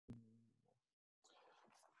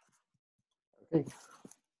Okay.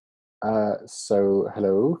 So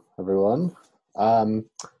hello everyone.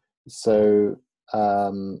 Sorry, I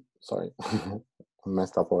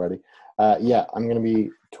messed up already. Yeah, I'm going to be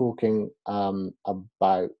talking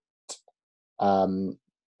about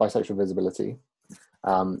bisexual visibility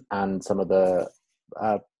and some of the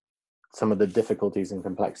difficulties and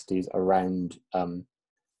complexities around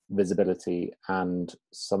visibility, and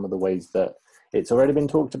some of the ways that it's already been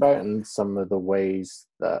talked about, and some of the ways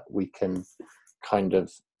that we can kind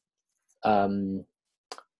of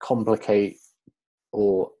complicate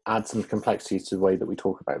or add some complexities to the way that we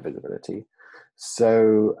talk about visibility.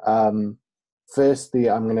 So firstly,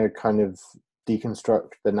 I'm going to kind of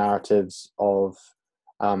deconstruct the narratives of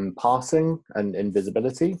passing and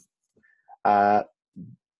invisibility. And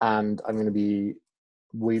I'm going to be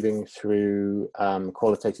weaving through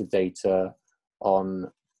qualitative data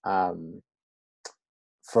on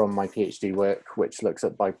from my PhD work, which looks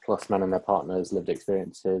at bi plus men and their partners' lived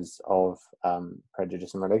experiences of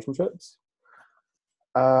prejudice in relationships.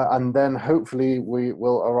 And then hopefully we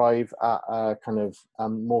will arrive at a kind of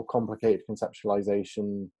more complicated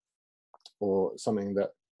conceptualization, or something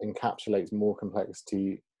that encapsulates more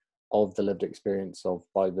complexity of the lived experience of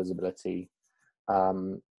bi-visibility,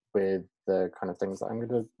 with the kind of things that I'm going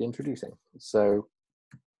to be introducing. So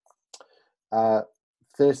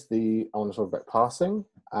firstly, I want to talk about passing,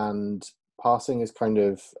 and passing is kind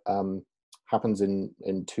of happens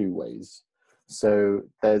in two ways. So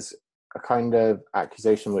there's a kind of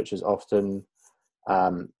accusation which is often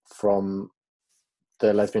from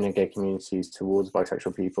the lesbian and gay communities towards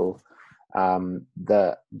bisexual people,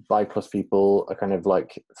 that bi plus people are kind of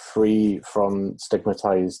like free from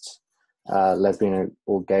stigmatized lesbian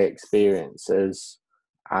or gay experiences,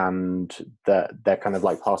 and that they're kind of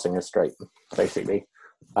like passing as straight, basically.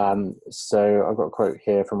 So I've got a quote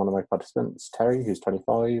here from one of my participants, Terry, who's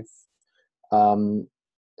 25,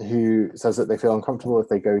 who says that they feel uncomfortable if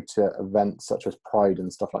they go to events such as Pride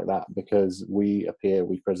and stuff like that, because we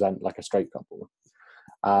present like a straight couple.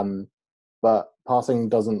 But passing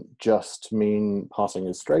doesn't just mean passing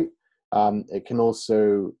as straight. It can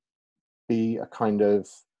also be a kind of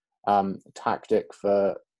tactic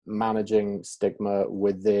for managing stigma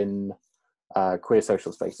within queer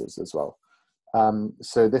social spaces as well.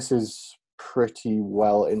 So this is pretty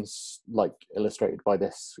well illustrated by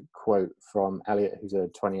this quote from Elliot, who's a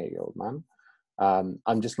 28-year-old man.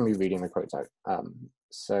 I'm just going to be reading the quotes out.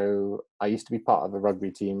 So I used to be part of a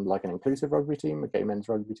rugby team, like an inclusive rugby team, a gay men's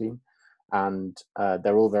rugby team, and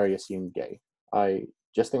they're all very assumed gay. I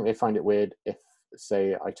just think they find it weird if,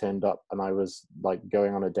 say, I turned up and I was like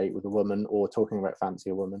going on a date with a woman or talking about fancy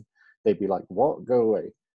a woman. They'd be like, "What? Go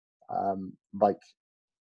away. Like,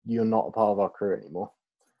 you're not a part of our crew anymore."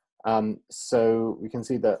 So we can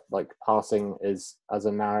see that like passing is, as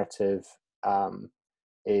a narrative,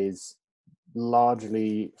 is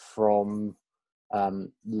largely from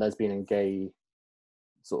lesbian and gay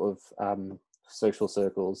sort of social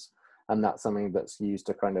circles, and that's something that's used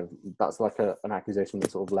to kind of, that's like an accusation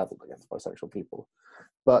that's sort of leveled against bisexual people.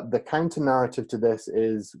 But the counter narrative to this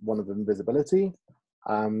is one of invisibility.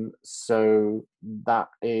 So that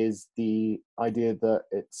is the idea that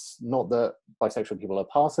it's not that bisexual people are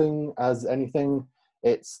passing as anything,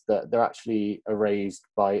 it's that they're actually erased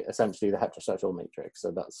by essentially the heterosexual matrix.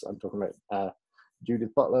 So that's, I'm talking about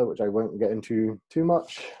Judith Butler, which I won't get into too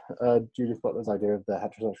much, Judith Butler's idea of the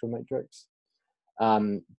heterosexual matrix.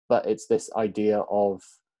 But it's this idea of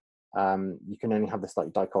you can only have this like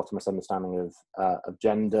dichotomous understanding of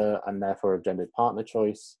gender, and therefore of gendered partner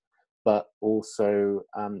choice. But also,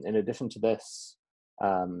 in addition to this,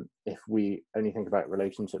 if we only think about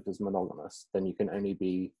relationships as monogamous, then you can only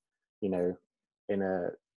be, in a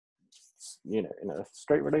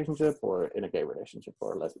straight relationship, or in a gay relationship,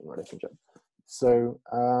 or a lesbian relationship. So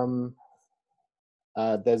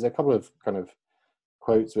there's a couple of kind of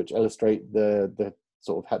quotes which illustrate the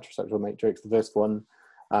sort of heterosexual matrix. The first one,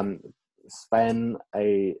 Sven,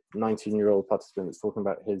 a 19-year-old participant, is talking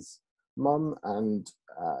about his mum, and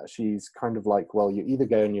she's kind of like, well, you're either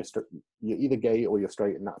gay or you're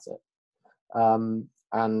straight, and that's it.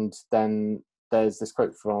 And then there's this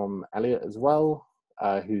quote from Elliot as well,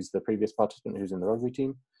 who's the previous participant who's in the rugby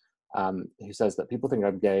team, who says that people think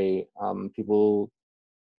I'm gay. People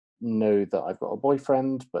know that I've got a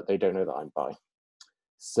boyfriend, but they don't know that I'm bi.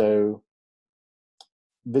 So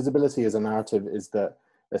visibility as a narrative is that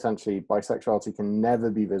essentially bisexuality can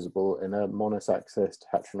never be visible in a monosexist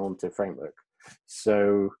heteronormative framework.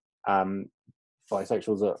 So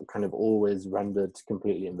bisexuals are kind of always rendered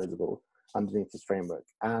completely invisible underneath this framework.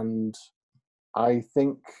 And I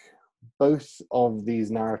think both of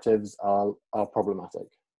these narratives are problematic.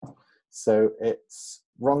 So it's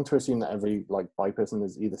wrong to assume that every like bi person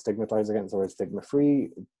is either stigmatized against or is stigma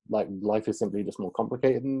free. Like life is simply just more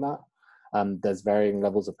complicated than that. There's varying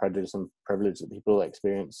levels of prejudice and privilege that people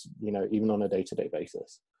experience, you know, even on a day-to-day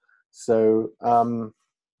basis. So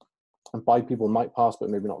bi people might pass, but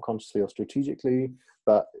maybe not consciously or strategically.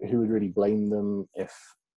 But who would really blame them if,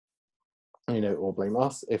 you know, or blame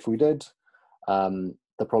us if we did?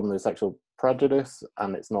 The problem is sexual prejudice,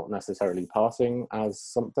 and it's not necessarily passing as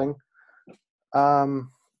something.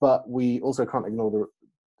 But we also can't ignore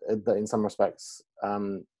that in some respects,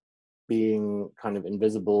 being kind of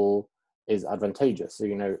invisible is advantageous. So,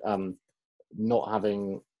 you know, not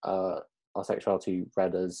having our sexuality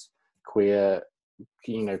read as queer,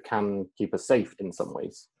 you know, can keep us safe in some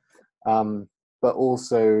ways. But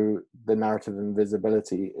also the narrative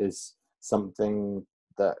invisibility is something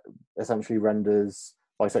that essentially renders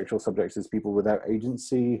bisexual subjects as people without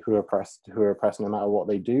agency, who are oppressed no matter what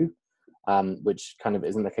they do, which kind of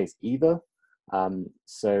isn't the case either.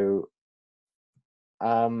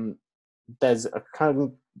 There's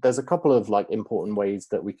a couple of like important ways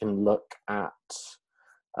that we can look at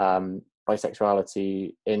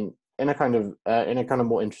bisexuality in a kind of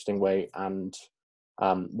more interesting way, and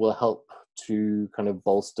will help to kind of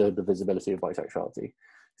bolster the visibility of bisexuality.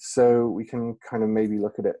 So we can kind of maybe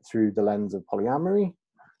look at it through the lens of polyamory,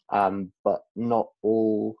 but not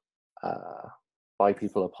all bi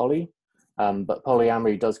people are poly. But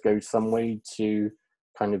polyamory does go some way to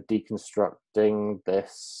kind of deconstructing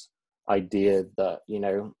this idea that, you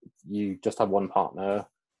know, you just have one partner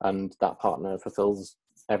and that partner fulfills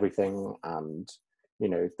everything, and, you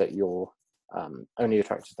know, that you're only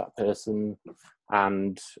attracted to that person.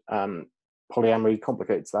 And polyamory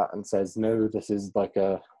complicates that and says, no, this is like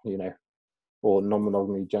a, you know, or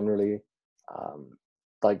non-monogamy generally,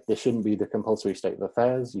 like this shouldn't be the compulsory state of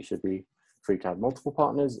affairs. You should be free to have multiple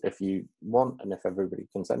partners if you want and if everybody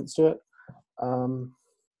consents to it.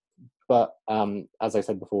 But as I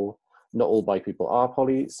said before, not all bi people are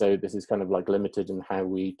poly, so this is kind of like limited in how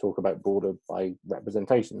we talk about broader bi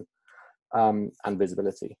representation and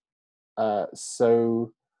visibility.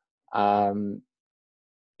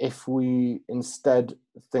 If we instead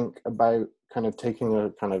think about kind of taking a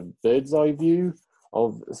kind of bird's eye view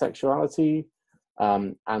of sexuality,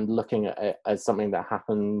 and looking at it as something that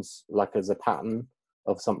happens, like as a pattern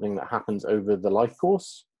of something that happens over the life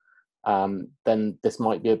course, then this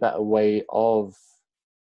might be a better way of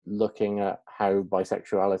looking at how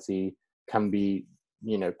bisexuality can be,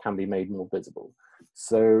 you know, can be made more visible.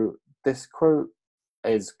 So this quote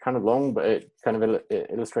is kind of long, but it kind of it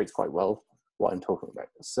illustrates quite well what I'm talking about.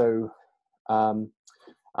 So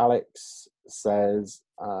Alex says,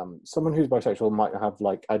 someone who's bisexual might have,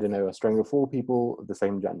 like, I don't know, a string of 4 people of the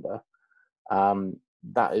same gender.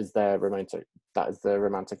 That is their romantic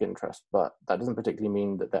interest, but that doesn't particularly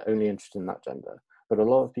mean that they're only interested in that gender. But a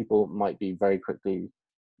lot of people might be very quickly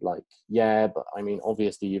like, yeah, but I mean,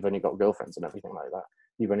 obviously you've only got girlfriends and everything like that.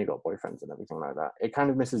 You've only got boyfriends and everything like that. It kind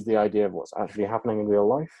of misses the idea of what's actually happening in real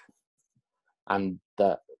life, and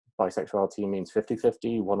that bisexuality means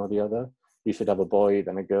 50-50, one or the other. You should have a boy,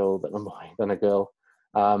 then a girl, then a boy, then a girl.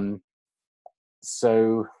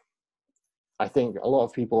 So I think a lot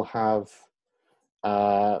of people have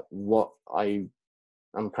what I'm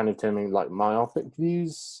kind of terming like myopic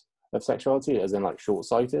views of sexuality, as in like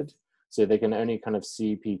short-sighted. So they can only kind of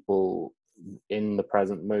see people in the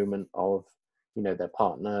present moment of, you know, their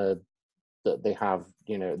partner that they have,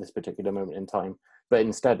 you know, at this particular moment in time. But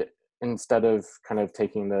instead of kind of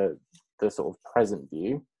taking the sort of present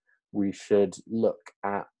view, we should look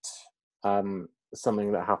at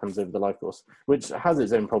something that happens over the life course, which has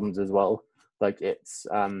its own problems as well. Like it's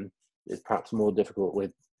perhaps more difficult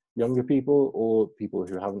with younger people or people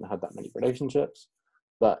who haven't had that many relationships,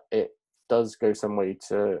 but it does go some way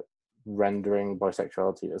to rendering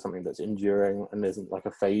bisexuality as something that's enduring and isn't like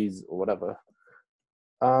a phase or whatever.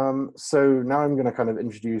 So now I'm going to kind of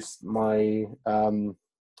introduce my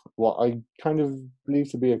what I kind of believe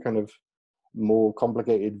to be a kind of more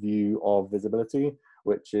complicated view of visibility,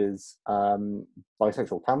 which is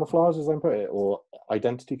bisexual camouflage, as I put it, or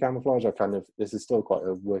identity camouflage. This is still quite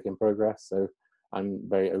a work in progress, so I'm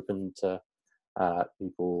very open to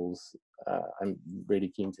people's. I'm really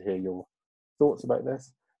keen to hear your thoughts about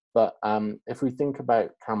this. But if we think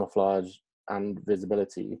about camouflage and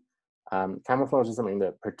visibility, camouflage is something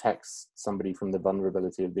that protects somebody from the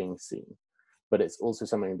vulnerability of being seen, but it's also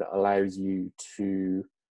something that allows you to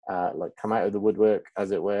like come out of the woodwork,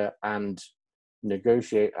 as it were, and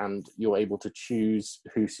negotiate, and you're able to choose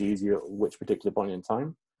who sees you at which particular point in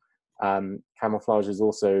time. Camouflage is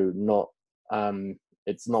also not,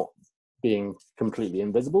 it's not being completely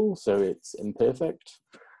invisible, so it's imperfect,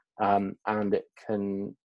 and it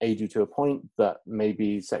can aid you to a point, but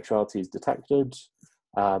maybe sexuality is detected,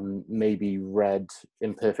 maybe read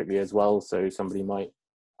imperfectly as well. So somebody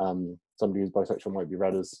who's bisexual might be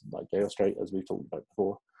read as like gay or straight, as we've talked about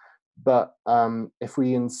before. But if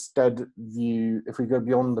we go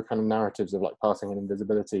beyond the kind of narratives of like passing and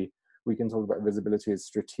invisibility, we can talk about visibility as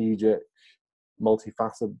strategic,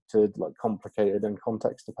 multifaceted, like complicated and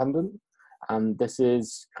context dependent. And this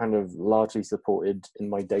is kind of largely supported in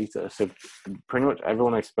my data. So pretty much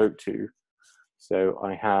everyone I spoke to, so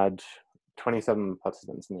I had 27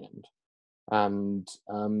 participants in the end, and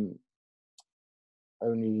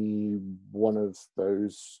only one of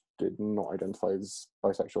those did not identify as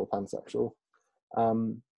bisexual or pansexual.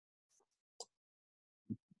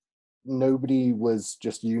 Nobody was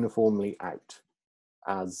just uniformly out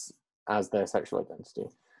as their sexual identity.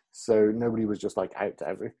 So nobody was just like out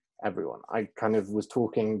to everyone. I kind of was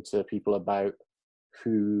talking to people about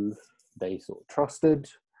who they sort of trusted,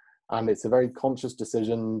 and it's a very conscious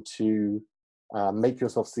decision to make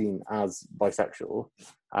yourself seen as bisexual,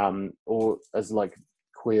 or as like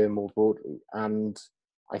queer more broadly. And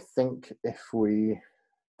I think if we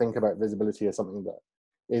think about visibility as something that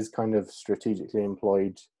is kind of strategically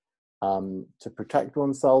employed to protect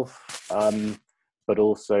oneself, but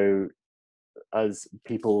also as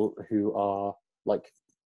people who are like,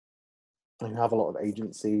 who have a lot of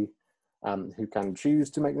agency, who can choose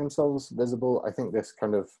to make themselves visible, I think this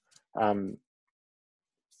kind of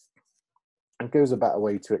it goes a better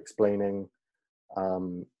way to explaining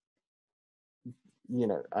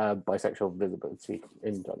bisexual visibility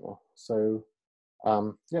in general. So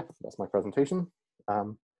yeah, that's my presentation.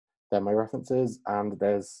 They're my references, and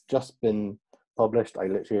there's just been published, I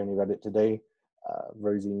literally only read it today,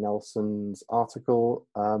 Rosie Nelson's article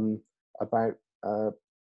about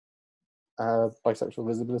bisexual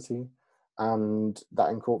visibility, and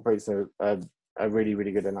that incorporates a really,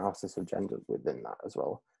 really good analysis of gender within that as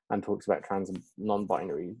well, and talks about trans and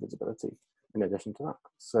non-binary visibility in addition to that.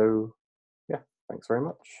 So yeah, thanks very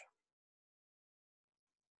much.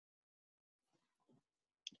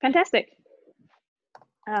 Fantastic.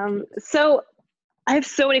 So I have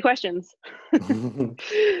so many questions.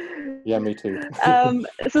 Yeah, me too.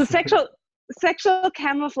 So sexual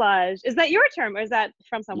camouflage, is that your term, or is that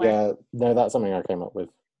from somewhere? Yeah, no, that's something I came up with.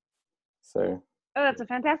 So. Oh, that's a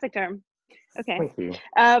fantastic term. Okay. Thank you.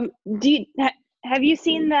 Have you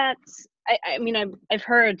seen that? I mean, I've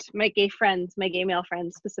heard my gay male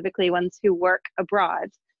friends, specifically ones who work abroad,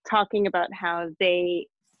 talking about how they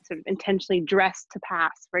sort of intentionally dress to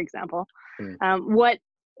pass, for example.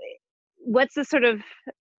 What's the sort of,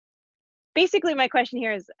 basically my question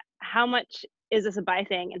here is, how much is this a bi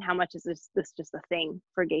thing, and how much is this just a thing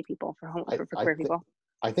for gay people, for queer people?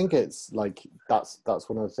 I think it's like, that's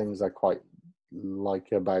one of the things I quite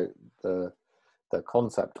like about the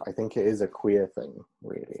concept. I think it is a queer thing,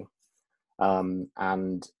 really.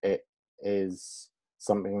 And it is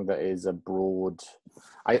something that is a broad,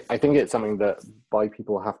 I think it's something that bi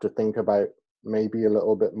people have to think about maybe a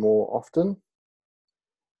little bit more often.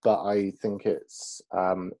 But I think it is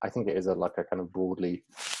like a kind of broadly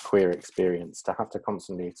queer experience to have to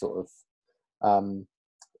constantly sort of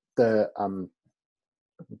the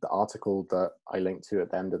article that I linked to at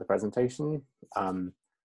the end of the presentation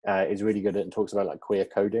is really good at, and talks about like queer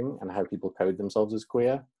coding and how people code themselves as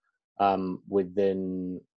queer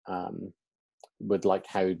within with like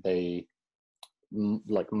how they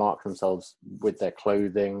like mark themselves with their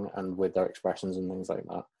clothing and with their expressions and things like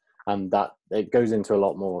that. And that it goes into a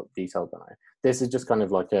lot more detail than this is just kind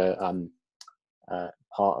of like a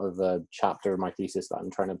part of a chapter of my thesis that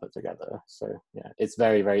I'm trying to put together. So yeah, it's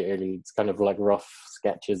very, very early. It's kind of like rough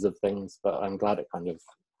sketches of things, but I'm glad it kind of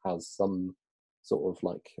has some sort of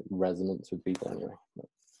like resonance with people anyway. But,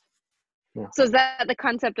 yeah. So is that the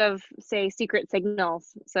concept of, say, secret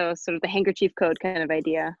signals? So sort of the handkerchief code kind of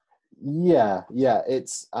idea? Yeah.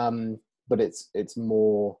 It's but it's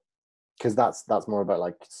more, because that's more about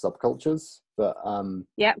like subcultures. But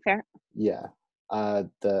yeah, fair. Yeah,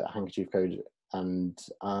 the handkerchief code, and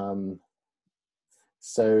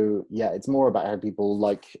so yeah, it's more about how people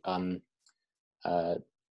like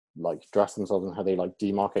dress themselves and how they like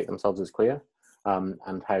demarcate themselves as queer,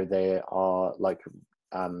 and how they are like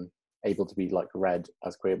able to be like read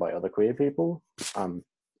as queer by other queer people,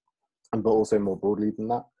 but also more broadly than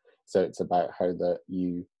that. So it's about how that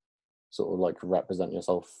you sort of like represent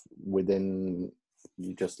yourself within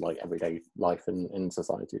you just like everyday life in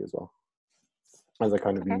society as well, as a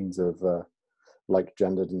kind of means of like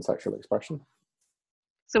gendered and sexual expression.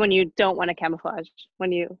 So when you don't want to camouflage,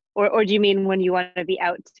 when you, or do you mean when you want to be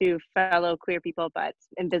out to fellow queer people but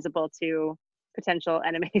invisible to potential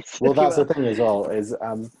enemies, Well, if you that's the will? thing as well. Is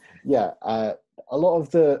yeah, a lot of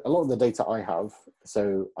the data I have.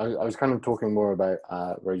 So I was kind of talking more about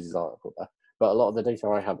Rosie's article there, but a lot of the data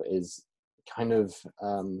I have is kind of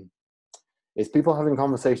is people having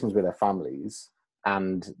conversations with their families,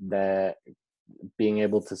 and they're being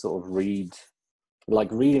able to sort of read,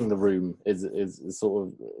 like reading the room is sort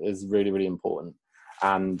of is really, really important,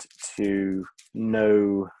 and to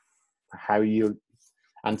know how you,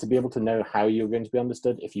 and to be able to know how you're going to be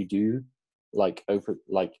understood if you do like open,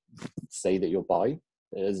 like say that you're bi,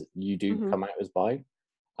 as you do Mm-hmm. come out as bi.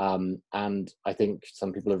 And I think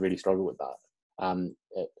some people have really struggled with that. And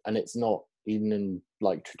it's not even in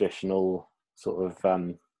like traditional sort of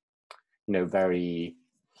very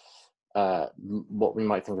what we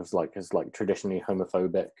might think of as like traditionally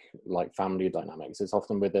homophobic like family dynamics. It's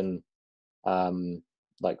often within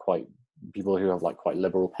like quite people who have like quite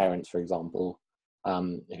liberal parents, for example,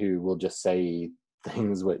 who will just say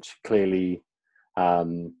things which clearly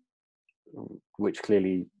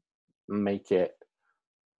make it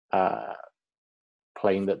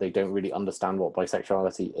plain that they don't really understand what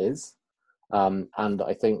bisexuality is. And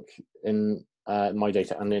I think in my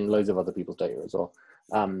data and in loads of other people's data as well,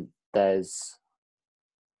 there's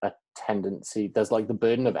a tendency, there's like the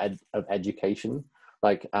burden of education.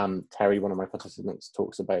 Like Terry, one of my participants,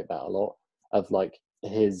 talks about that a lot, of like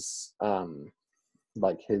his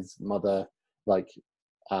mother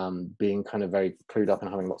being kind of very clued up and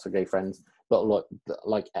having lots of gay friends, but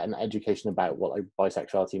like an education about what like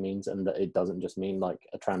bisexuality means, and that it doesn't just mean like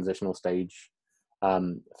a transitional stage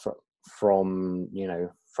from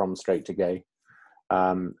from straight to gay,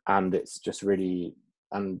 and it's just really,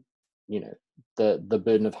 and the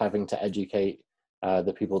burden of having to educate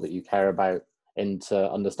the people that you care about into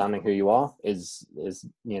understanding who you are is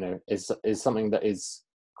something that is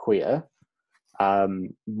queer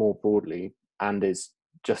more broadly, and is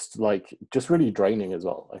just really draining as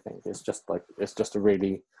well. I think it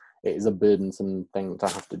is a burdensome thing to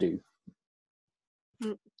have to do.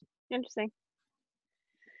 Interesting.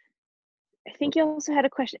 I think you also had a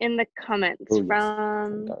question in the comments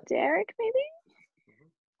from Derek, maybe?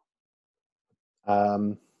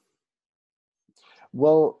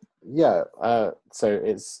 Well, yeah. So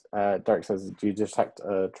it's Derek says, do you detect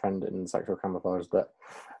a trend in sexual camouflage that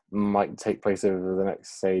might take place over the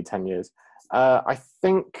next, say, 10 years? I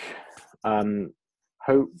think,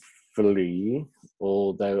 hopefully,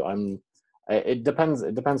 although it depends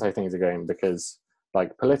how things are going, because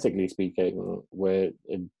like politically speaking, we're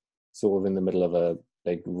sort of in the middle of a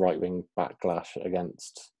big right-wing backlash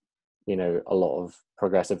against a lot of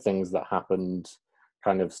progressive things that happened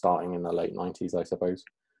kind of starting in the late 90s, I suppose.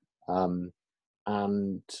 And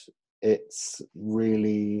it's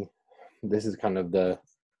really, this is kind of the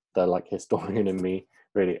like historian in me,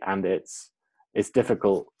 really, and it's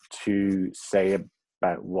difficult to say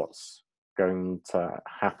about what's going to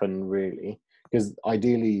happen, really, because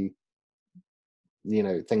ideally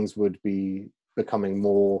things would be becoming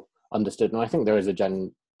more understood, and I think there is a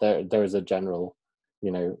general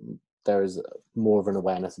there is more of an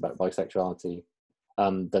awareness about bisexuality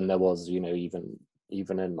than there was even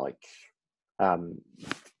in like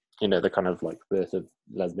the kind of like birth of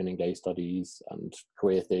lesbian and gay studies and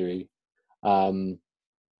queer theory, and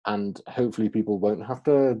hopefully people won't have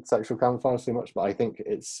to sexual camouflage so much, but I think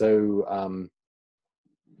it's so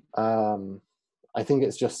I think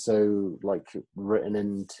it's just so like written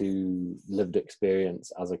into lived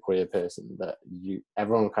experience as a queer person that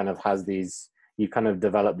everyone kind of has these, you kind of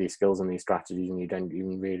develop these skills and these strategies, and you don't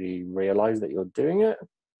even really realize that you're doing it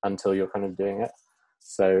until you're kind of doing it.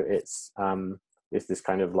 So it's this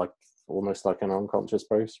kind of like almost like an unconscious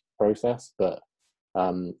process, but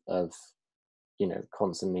of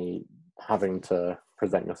constantly having to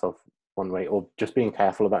present yourself one way, or just being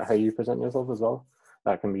careful about how you present yourself as well.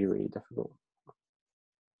 That can be really difficult.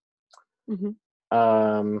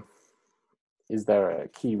 Mm-hmm. Is there a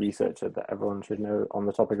key researcher that everyone should know on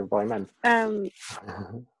the topic of bi men?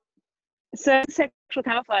 So sexual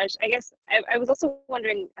camouflage, I guess I was also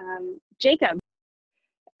wondering, Jacob,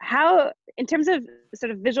 how, in terms of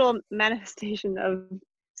sort of visual manifestation of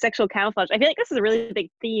sexual camouflage, I feel like this is a really big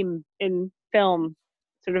theme in film,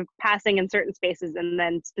 sort of passing in certain spaces and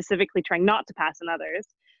then specifically trying not to pass in others.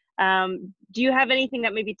 Do you have anything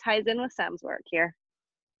that maybe ties in with Sam's work here?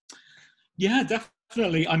 Yeah,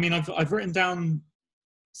 definitely. I mean, I've written down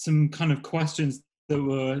some kind of questions that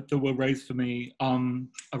were raised for me around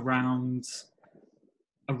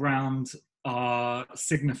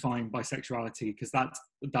signifying bisexuality, because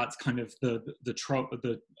that's kind of the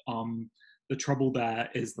trouble there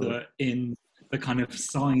is that in the kind of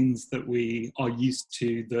signs that we are used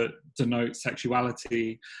to that denote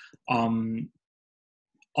sexuality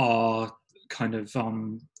are kind of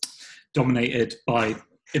dominated by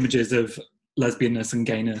images of lesbianness and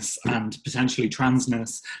gayness and potentially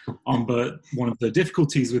transness. But one of the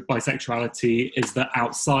difficulties with bisexuality is that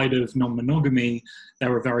outside of non-monogamy,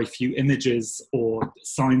 there are very few images or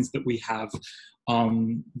signs that we have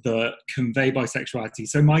that convey bisexuality.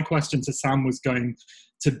 So my question to Sam was going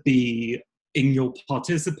to be, in your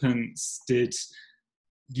participants, did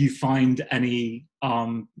you find any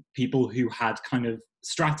people who had kind of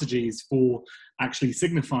strategies for actually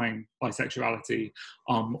signifying bisexuality,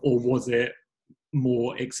 or was it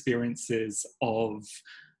more experiences of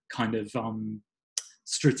kind of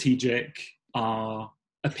strategic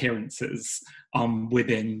appearances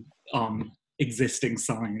within existing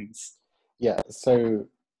signs? Yeah, so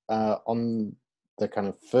on the kind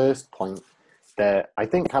of first point, there, I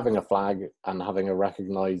think having a flag and having a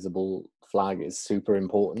recognizable flag is super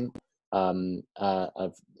important.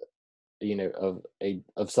 Of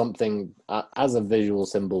something as a visual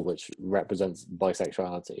symbol which represents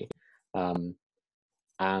bisexuality.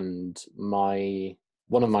 And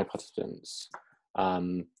one of my participants,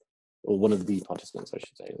 or one of the participants, I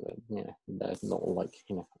should say, they're not all like,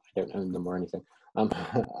 I don't own them or anything.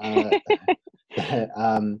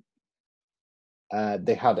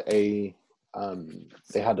 They had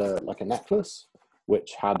a like a necklace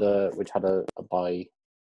which had a bi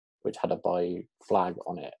flag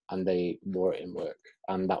on it, and they wore it in work,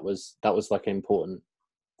 and that was like important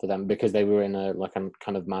for them because they were in a like a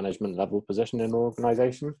kind of management level position in an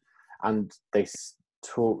organization, and they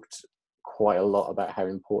talked quite a lot about how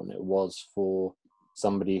important it was for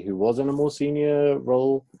somebody who was in a more senior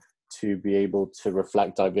role to be able to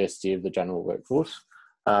reflect diversity of the general workforce.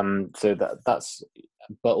 So that's,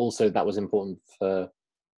 but also that was important for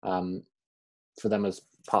them as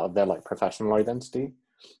part of their like professional identity.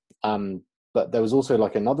 But there was also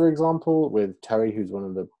like another example with Terry, who's one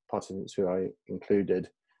of the participants who I included,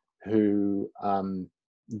 who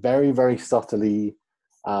very, very subtly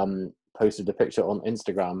posted a picture on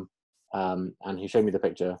Instagram, and he showed me the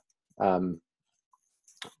picture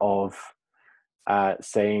of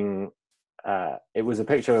saying, it was a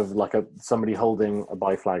picture of like somebody holding a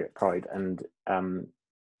bi flag at Pride, and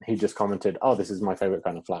he just commented, "Oh, this is my favorite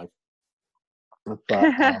kind of flag." But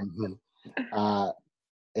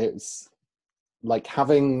it's like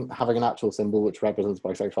having an actual symbol which represents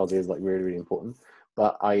bisexuality is like really, really important.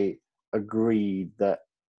 But I agree that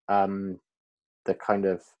the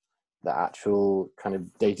actual kind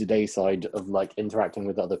of day-to-day side of like interacting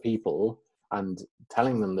with other people and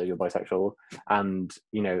telling them that you're bisexual, and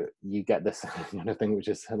you get this thing which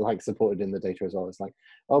is like supported in the data as well. It's like,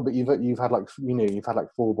 oh, but you've had like 4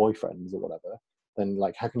 boyfriends or whatever, then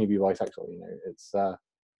like how can you be bisexual? It's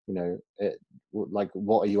like,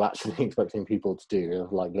 what are you actually expecting people to do?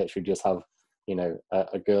 Like literally just have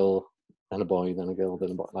a girl and a boy, then a girl,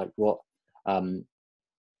 then a boy. Like what?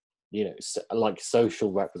 Like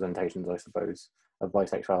social representations, I suppose, of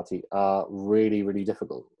bisexuality are really, really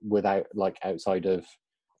difficult without like outside of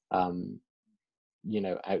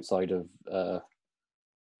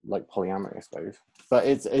like polyamory, I suppose. But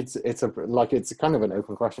it's kind of an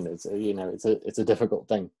open question. It's a difficult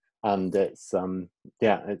thing, and it's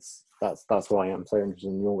that's why I'm so interested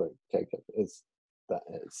in your work, Jacob. Is that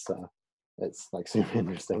it's like super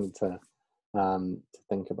interesting to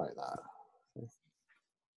think about that. So,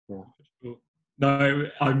 yeah. No,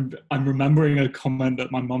 I'm remembering a comment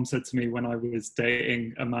that my mum said to me when I was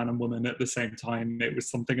dating a man and woman at the same time. It was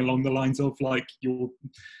something along the lines of like, you're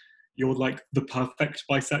like the perfect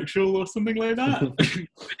bisexual or something like that.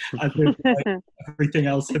 As if like, everything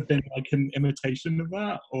else had been like an imitation of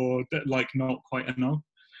that, or like not quite enough.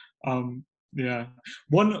 Yeah.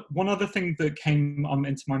 One other thing that came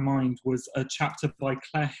into my mind was a chapter by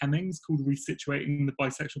Claire Hemmings called "Resituating the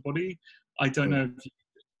Bisexual Body." I don't know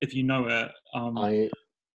if you know it.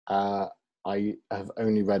 I have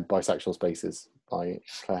only read Bisexual Spaces by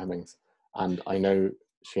Claire Hemmings, and I know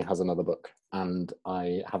she has another book, and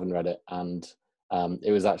I haven't read it. And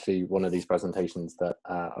it was actually one of these presentations that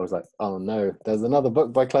I was like, oh no, there's another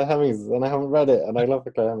book by Claire Hemmings, and I haven't read it, and I love the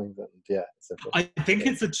Claire Hemmings. And yeah, I think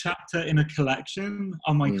it's a chapter in a collection.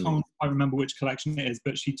 I can't quite remember which collection it is,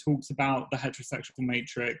 but she talks about the heterosexual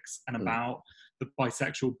matrix and about the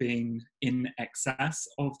bisexual being in excess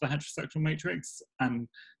of the heterosexual matrix, and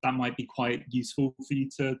that might be quite useful for you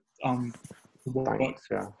to work. Thanks,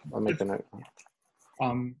 yeah, I'll make a note.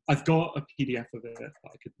 I've got a PDF of it that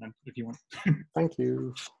I could lend if you want. Thank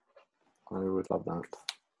you. I would love that.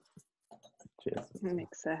 Cheers. That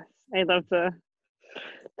makes sense. I love the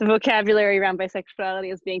vocabulary around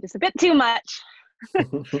bisexuality as being just a bit too much.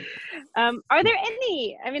 Are there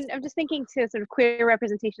any, I mean, I'm just thinking to sort of queer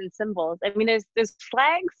representation symbols. I mean, there's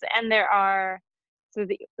flags and there are sort of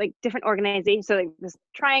the, like different organizations. So like there's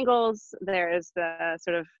triangles, there's the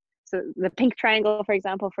sort of, so the pink triangle, for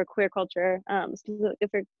example, for queer culture, specifically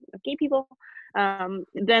for gay people.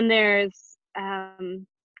 Then there's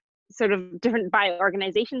sort of different bi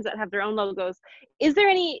organizations that have their own logos. Is there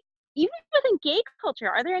any, even within gay culture,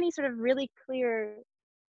 are there any sort of really clear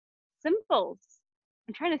symbols?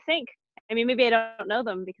 I'm trying to think. I mean, maybe I don't know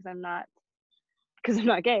them because I'm not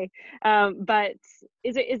gay. But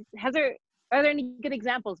are there any good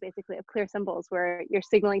examples, basically, of clear symbols where you're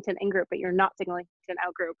signaling to an in-group, but you're not signaling to an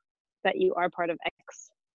out-group that you are part of X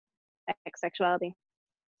sexuality?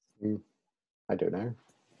 I don't know,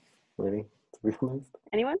 really, to be honest.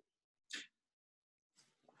 Anyone?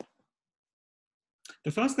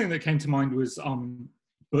 The first thing that came to mind was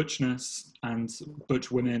butchness, and butch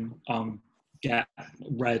women get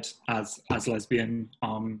read as lesbian.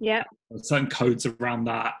 Yeah. Certain codes around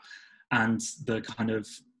that, and the kind of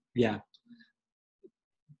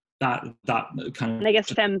that kind of. And I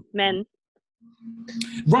guess femme men.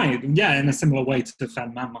 Right. Yeah, in a similar way to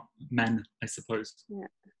femme men, I suppose. Yeah.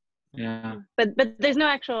 Yeah. But there's no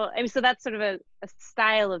actual. I mean, so that's sort of a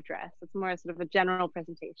style of dress. It's more sort of a general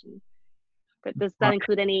presentation. But does that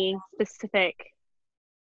include any specific?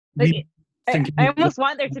 Like, I almost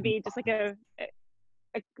want there to be just like a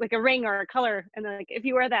ring or a color, and then like if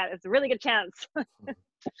you wear that, it's a really good chance.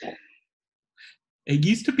 It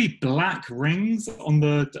used to be black rings on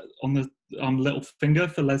the little finger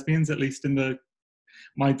for lesbians, at least in the.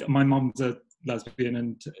 My mom's a lesbian,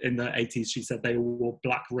 and in the 80s she said they all wore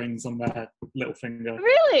black rings on their little finger.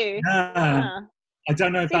 Really? Yeah. Huh. I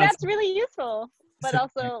don't know if that's really useful, but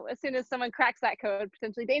also as soon as someone cracks that code,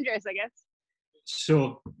 potentially dangerous, I guess.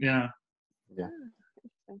 Sure. Yeah. Yeah.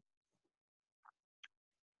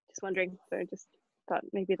 Just wondering. So I just thought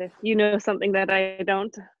maybe something that I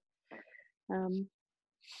don't.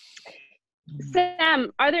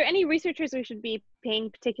 Sam, are there any researchers we should be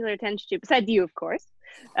paying particular attention to, besides you, of course,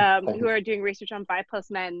 who are doing research on bi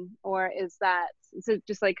plus men, or is that so?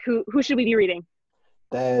 Just like who should we be reading?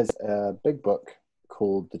 There's a big book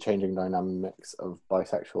called The Changing Dynamics of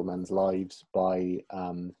Bisexual Men's Lives by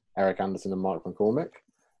Eric Anderson and Mark McCormick,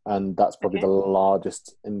 and that's probably the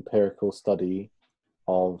largest empirical study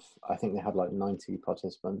of. I think they had like 90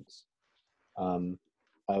 participants of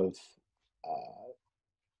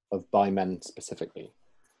bi men specifically.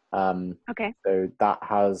 So that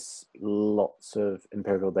has lots of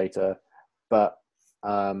empirical data, but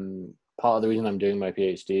part of the reason I'm doing my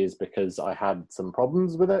PhD is because I had some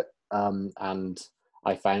problems with it, and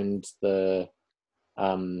I found the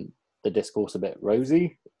discourse a bit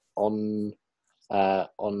rosy on how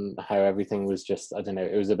everything was just, I don't know,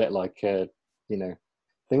 it was a bit like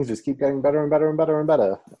things just keep getting better and better and better and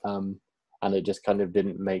better, and it just kind of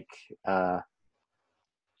didn't make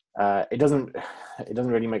it doesn't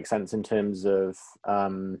really make sense in terms of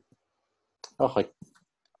hi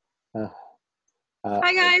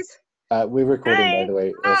guys. We're recording, Hi. by the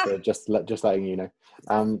way, also just letting you know.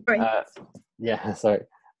 Sorry.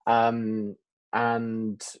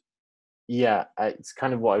 And yeah, it's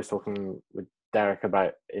kind of what I was talking with Derek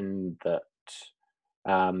about, in that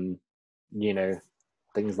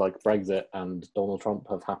things like Brexit and Donald Trump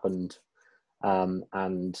have happened,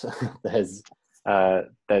 and there's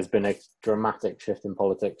been a dramatic shift in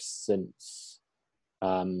politics since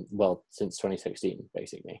 2016,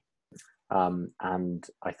 basically, and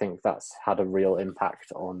I think that's had a real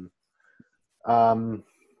impact on a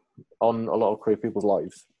lot of queer people's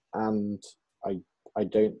lives, and I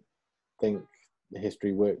don't think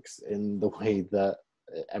history works in the way that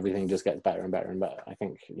everything just gets better and better and better. I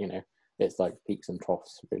think it's like peaks and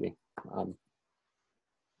troughs, really.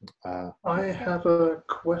 I have a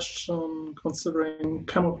question considering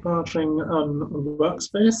camouflaging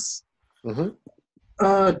workspace. Mm-hmm.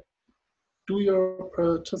 Do your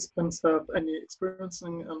participants have any experience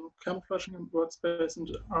in camouflaging in workspace, and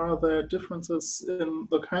are there differences in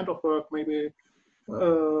the kind of work, maybe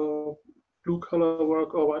blue collar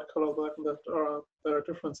work or white collar work, that there are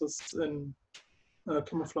differences in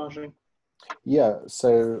camouflaging? Yeah,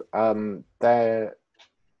 so one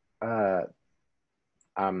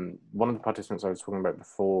of the participants I was talking about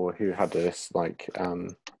before, who had this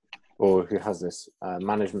or who has this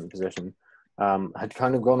management position, had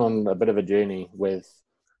kind of gone on a bit of a journey with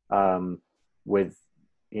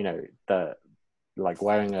like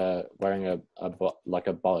wearing a like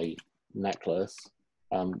a bi necklace,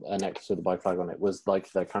 a necklace with a bi flag on it, was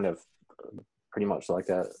like the kind of pretty much like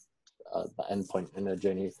a the end point in a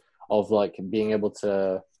journey of like being able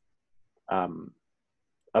to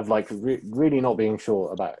of like really not being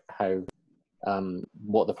sure about how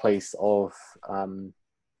what the place of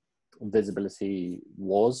visibility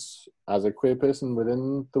was as a queer person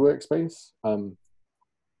within the workspace.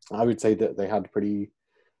 I would say that they had pretty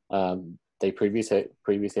they previously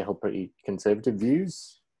held pretty conservative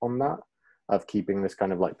views on that, of keeping this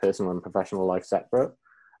kind of like personal and professional life separate.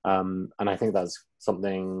 And I think that's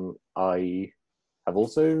something I have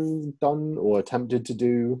also done or attempted to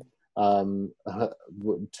do.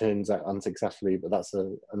 Turns out unsuccessfully, but that's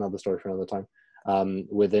another story for another time.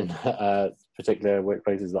 Within particular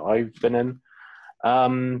workplaces that I've been in,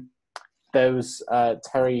 there was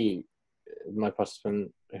Terry, my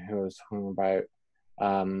participant, who was talking about.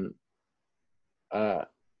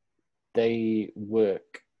 They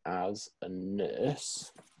work as a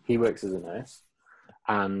nurse. He works as a nurse,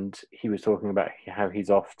 and he was talking about how he's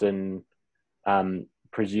often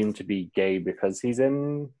presumed to be gay because he's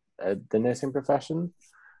in the nursing profession,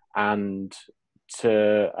 and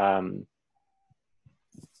to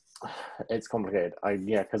it's complicated.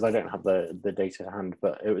 Because I don't have the data to hand,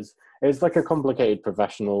 but it was like a complicated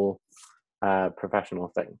professional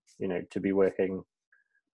thing, to be working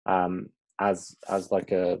as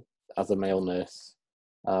a male nurse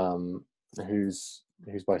who's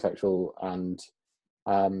bisexual, and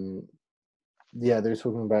they were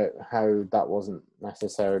talking about how that wasn't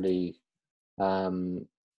necessarily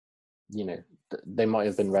they might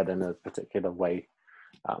have been read in a particular way,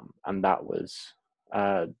 and that was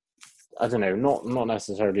I don't know, not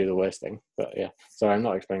necessarily the worst thing, but yeah. Sorry, I'm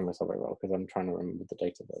not explaining myself very well because I'm trying to remember the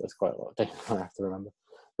data, but there's quite a lot of data I have to remember.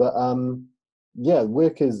 But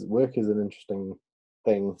work is an interesting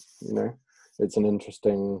thing. It's an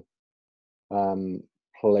interesting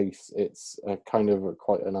place. It's a kind of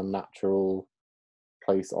quite an unnatural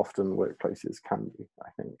place. Often workplaces can be, I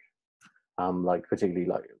think. Like particularly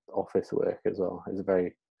like office work as well is a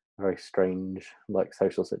very, very strange like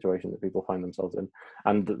social situation that people find themselves in,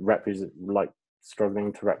 and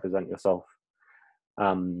struggling to represent yourself,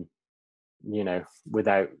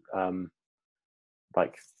 without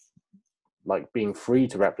like being free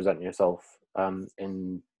to represent yourself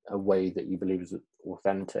in a way that you believe is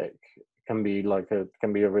authentic can be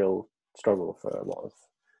a real struggle for a lot of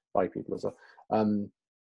bi people as well.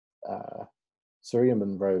 Saria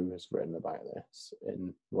Monroe has written about this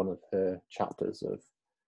in one of her chapters of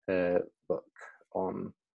her book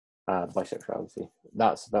on bisexuality.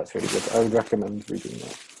 That's really good. I would recommend reading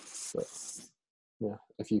that. But yeah,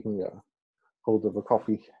 if you can get hold of a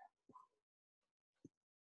copy.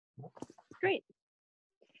 Great.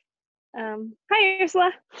 Hi,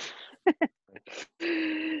 Ursula.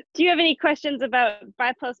 Do you have any questions about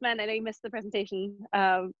Bi Plus Men? I know you missed the presentation,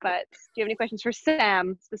 but do you have any questions for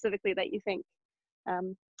Sam specifically that you think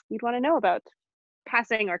you'd want to know about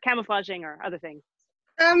passing or camouflaging or other things?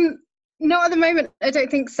 Not at the moment. I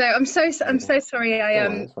don't think so. I'm so sorry.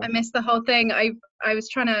 I missed the whole thing. I was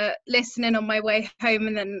trying to listen in on my way home,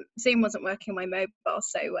 and then Zoom wasn't working on my mobile.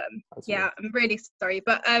 So I'm really sorry.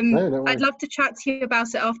 But no, I'd love to chat to you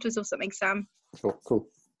about it afterwards or something, Sam. Sure. Cool.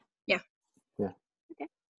 Yeah.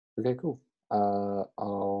 Okay. Cool.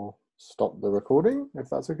 I'll stop the recording if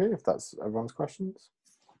that's okay. If that's everyone's questions.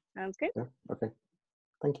 Sounds good. Yeah. Okay.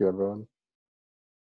 Thank you, everyone.